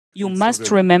You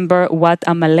must remember what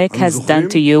Amalek has done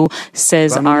to you,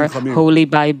 says our Holy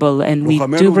Bible, and we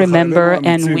do remember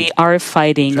and we are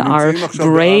fighting. Our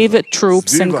brave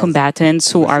troops and combatants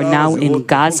who are now in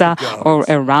Gaza or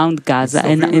around Gaza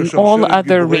and in all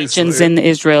other regions in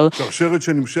Israel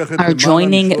are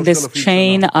joining this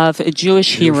chain of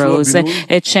Jewish heroes,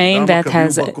 a chain that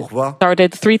has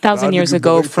started 3,000 years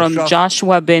ago from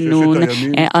Joshua ben Nun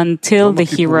until the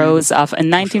heroes of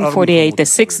 1948, the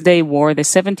Six-Day War, the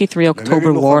 73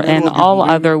 October War, and all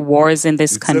other wars in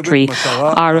this country.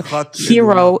 Our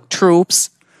hero troops,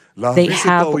 they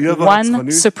have one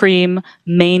supreme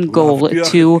main goal: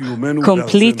 to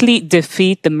completely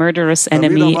defeat the murderous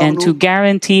enemy and to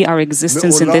guarantee our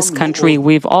existence in this country.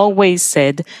 We've always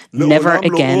said, never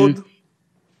again.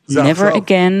 Never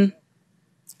again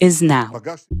is now.